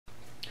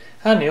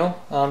Hi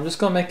Neil, I'm just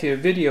going to make a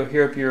video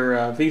here of your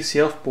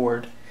VCF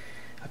board.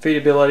 I figured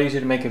it'd be a lot easier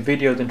to make a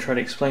video than try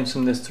to explain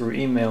some of this through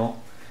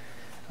email.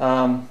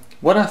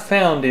 What I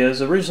found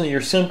is originally your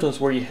symptoms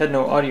were you had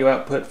no audio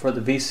output for the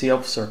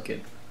VCF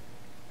circuit,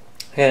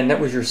 and that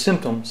was your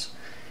symptoms.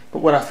 But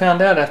what I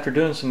found out after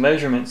doing some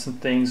measurements and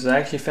things, I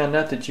actually found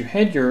out that you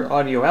had your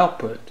audio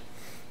output.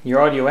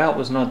 Your audio out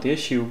was not the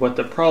issue. What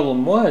the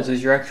problem was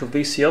is your actual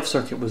VCF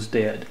circuit was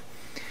dead.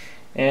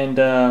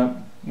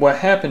 And what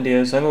happened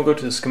is, I'm going to go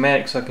to the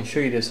schematic so I can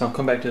show you this, and I'll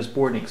come back to this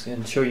board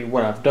and show you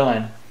what I've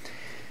done.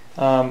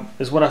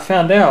 Is what I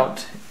found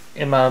out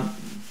in my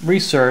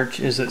research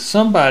is that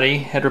somebody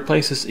had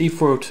replaced this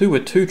E402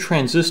 with two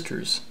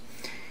transistors.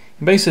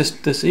 And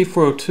basically this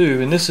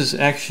E402, and this is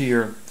actually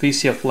your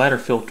VCF ladder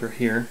filter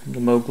here,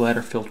 the Moog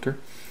ladder filter,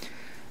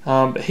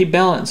 but he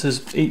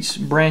balances each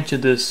branch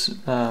of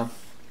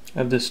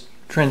this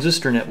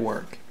transistor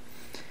network.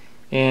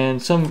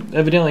 And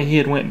evidently he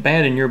had went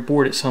bad in your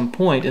board at some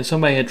point, and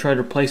somebody had tried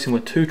to replace him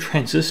with two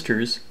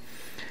transistors,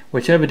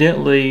 which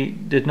evidently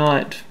did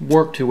not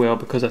work too well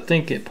because I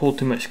think it pulled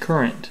too much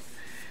current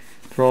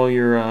for all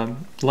your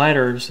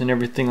ladders and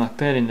everything like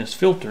that in this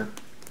filter.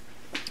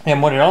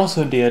 And what it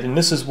also did, and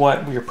this is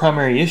what your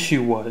primary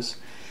issue was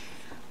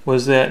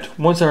that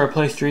once I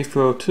replaced your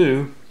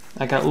E402,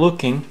 I got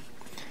looking,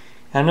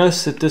 and I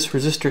noticed that this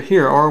resistor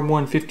here,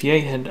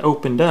 R158, had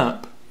opened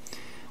up.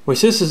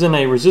 Which this is in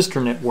a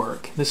resistor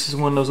network. This is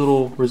one of those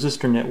little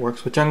resistor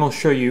networks, which I'm going to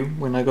show you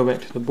when I go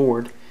back to the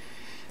board.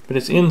 But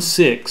it's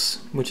N6,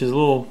 which is a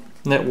little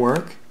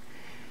network.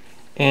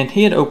 And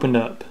he had opened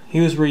up. He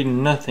was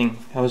reading nothing.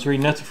 I was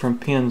reading nothing from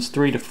pins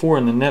 3 to 4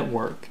 in the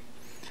network.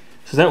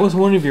 So that was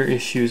one of your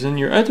issues. And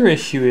your other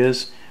issue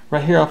is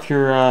right here off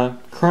your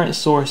current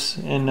source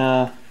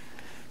and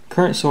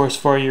current source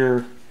for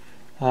your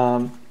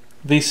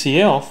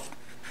VCF.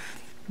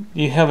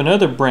 You have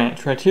another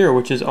branch right here,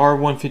 which is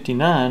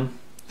R159,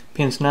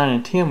 pins 9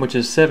 and 10, which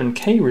is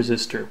 7K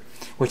resistor,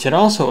 which had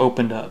also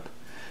opened up.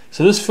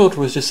 So this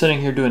filter was just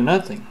sitting here doing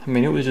nothing. I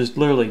mean, it was just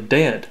literally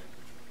dead.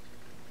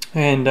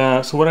 And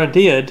so what I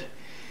did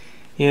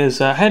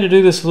is I had to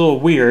do this a little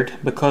weird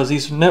because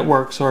these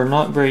networks are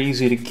not very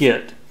easy to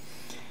get.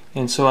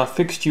 And so I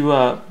fixed you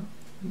up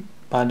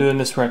by doing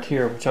this right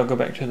here, which I'll go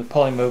back to the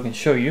Polymoog and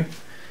show you.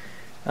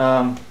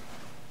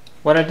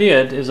 What I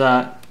did is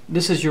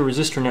this is your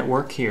resistor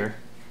network here,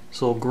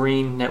 this little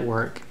green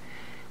network.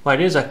 What I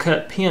did is I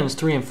cut pins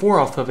 3 and 4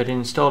 off of it and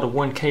installed a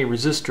 1K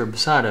resistor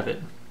beside of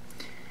it.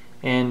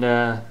 And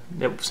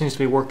that seems to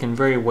be working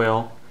very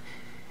well.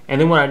 And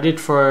then what I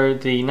did for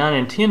the 9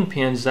 and 10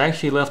 pins is I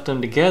actually left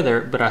them together,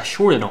 but I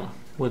shorted them.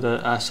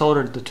 I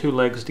soldered the two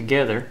legs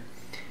together.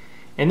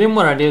 And then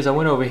what I did is I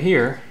went over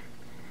here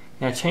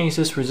and I changed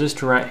this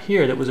resistor right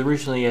here that was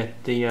originally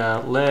at the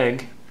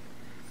leg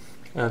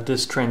of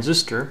this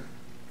transistor.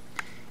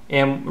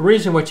 And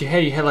originally what you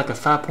had like a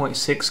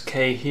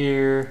 5.6K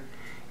here,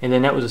 and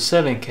then that was a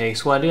 7K.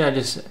 So what I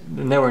did,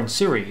 and they were in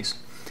series.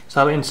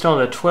 So I installed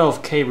a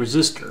 12K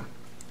resistor.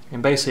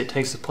 And basically it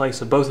takes the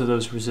place of both of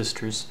those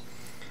resistors.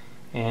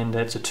 And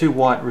it's a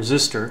 2-watt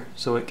resistor,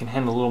 so it can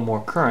handle a little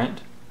more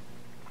current.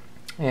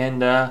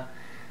 And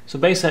so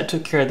basically that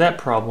took care of that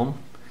problem.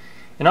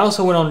 And I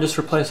also went on to just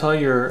replace all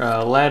your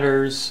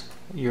ladders,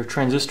 your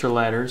transistor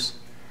ladders,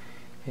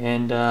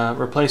 and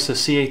replace the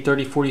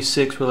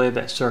CA3046 relay to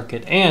that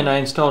circuit. And I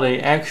installed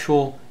an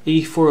actual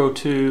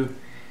E402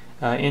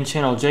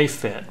 N-channel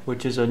JFET,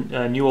 which is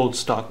a new old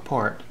stock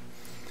part.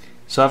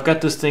 So I've got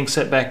this thing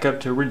set back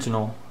up to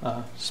original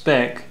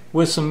spec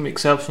with some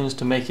exceptions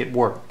to make it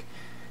work.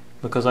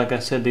 Because like I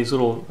said, these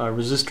little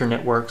resistor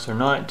networks are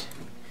not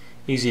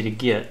easy to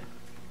get.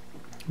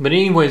 But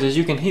anyways, as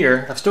you can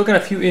hear, I've still got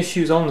a few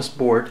issues on this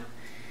board.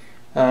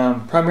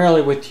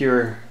 Primarily with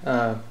your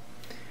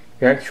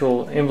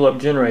actual envelope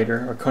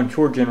generator or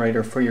contour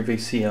generator for your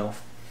VCF.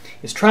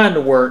 It's trying to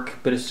work,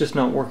 but it's just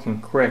not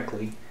working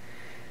correctly.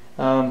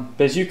 But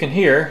as you can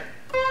hear,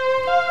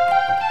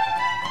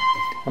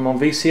 I'm on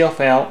VCF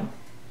out,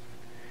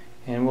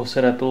 and we'll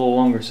set up a little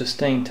longer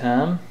sustain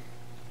time.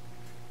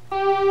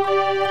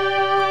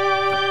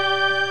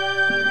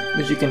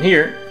 As you can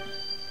hear,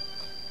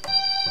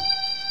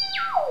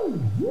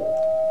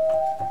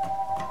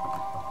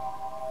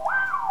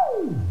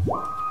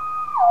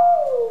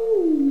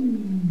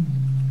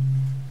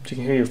 you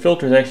can hear your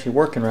filter is actually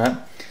working right.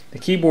 The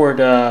keyboard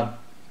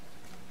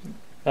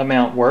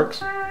amount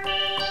works.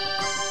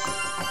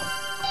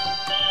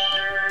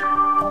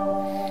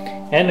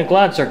 And the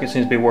glide circuit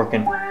seems to be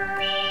working.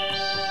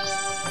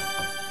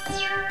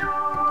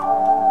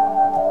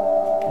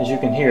 As you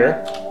can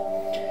hear.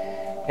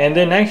 And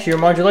then actually your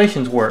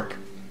modulations work.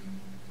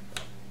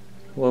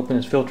 We'll open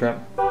this filter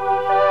up.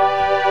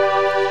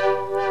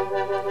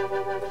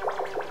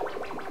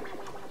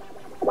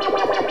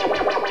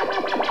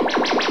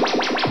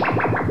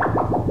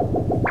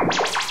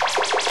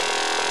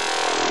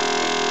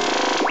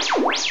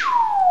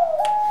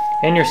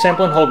 And your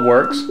sample and hold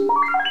works.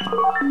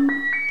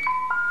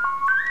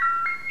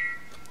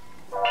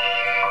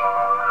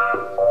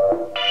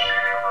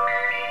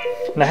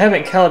 And I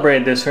haven't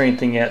calibrated this or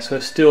anything yet, so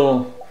it's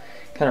still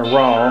kind of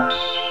raw.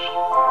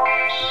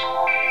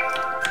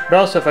 But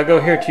also, if I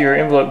go here to your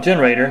envelope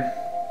generator,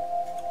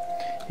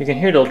 you can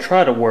hear it'll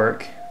try to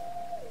work.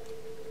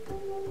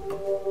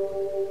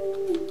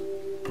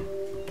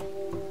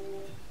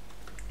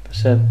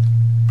 So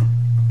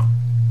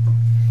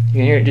you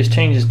can hear it just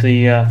changes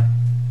the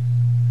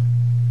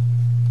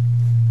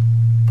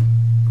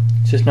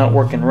it's just not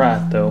working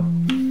right though, so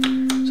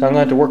I'm going to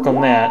have to work on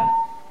that.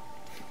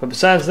 But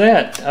besides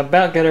that, I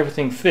about got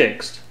everything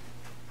fixed.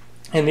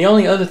 And the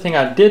only other thing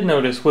I did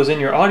notice was in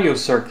your audio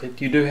circuit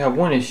you do have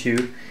one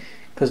issue,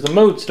 because the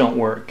modes don't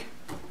work.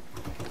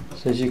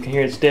 So as you can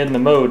hear, it's dead in the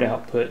mode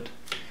output,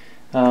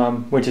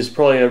 which is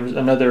probably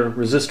another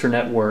resistor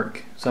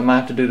network. So I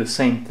might have to do the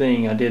same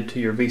thing I did to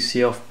your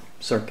VCF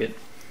circuit.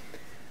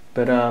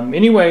 But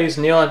anyways,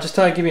 Neil, I just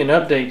thought I'd give you an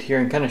update here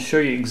and kind of show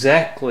you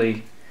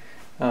exactly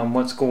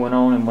what's going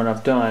on and what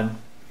I've done.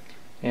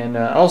 And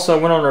also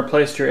I went on and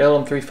replaced your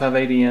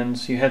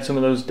LM358Ns. You had some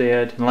of those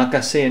dead. And like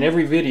I say in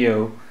every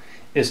video,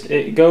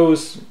 it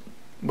goes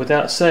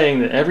without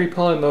saying that every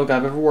Polymoog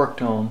I've ever worked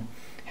on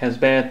has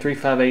bad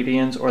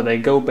 358Ns, or they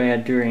go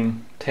bad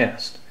during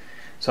test.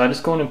 So I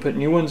just go in and put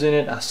new ones in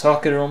it. I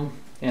socketed them,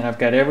 and I've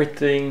got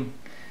everything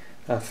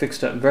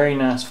fixed up very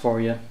nice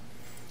for you.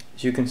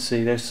 As you can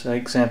see, there's an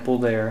example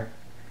there.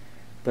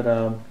 But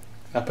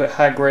I put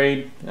high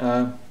grade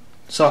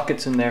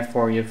sockets in there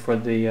for you for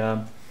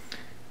the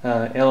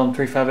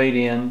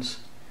LM358Ns,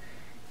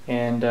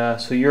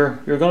 and so you're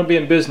going to be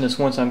in business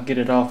once I get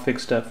it all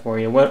fixed up for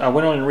you. I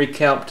went on and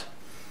recapped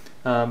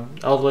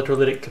all the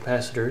electrolytic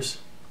capacitors,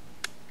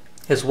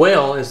 as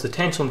well as the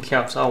tantalum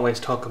caps I always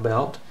talk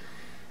about.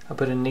 I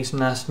put in these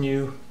nice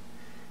new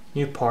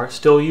parts,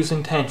 still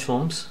using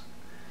tantalums,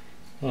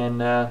 and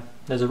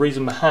there's a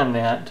reason behind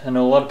that. I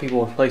know a lot of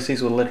people replace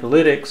these with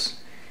electrolytics,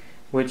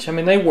 which, I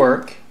mean, they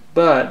work,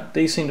 but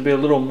these seem to be a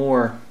little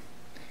more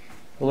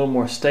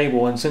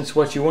stable. And since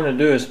what you want to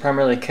do is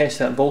primarily catch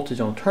that voltage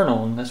on turn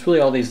on, that's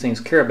really all these things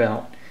care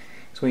about.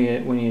 So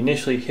when you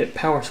initially hit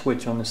power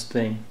switch on this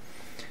thing,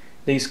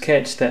 these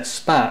catch that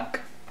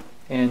spike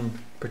and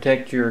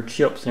protect your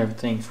chips and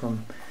everything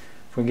from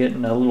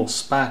getting a little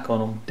spike on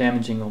them,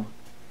 damaging them.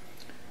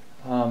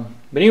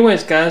 But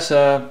anyways, guys,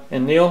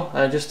 and Neil,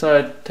 I just thought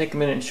I'd take a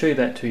minute and show you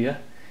that to you,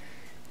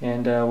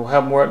 and we'll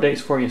have more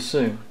updates for you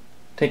soon.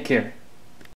 Take care.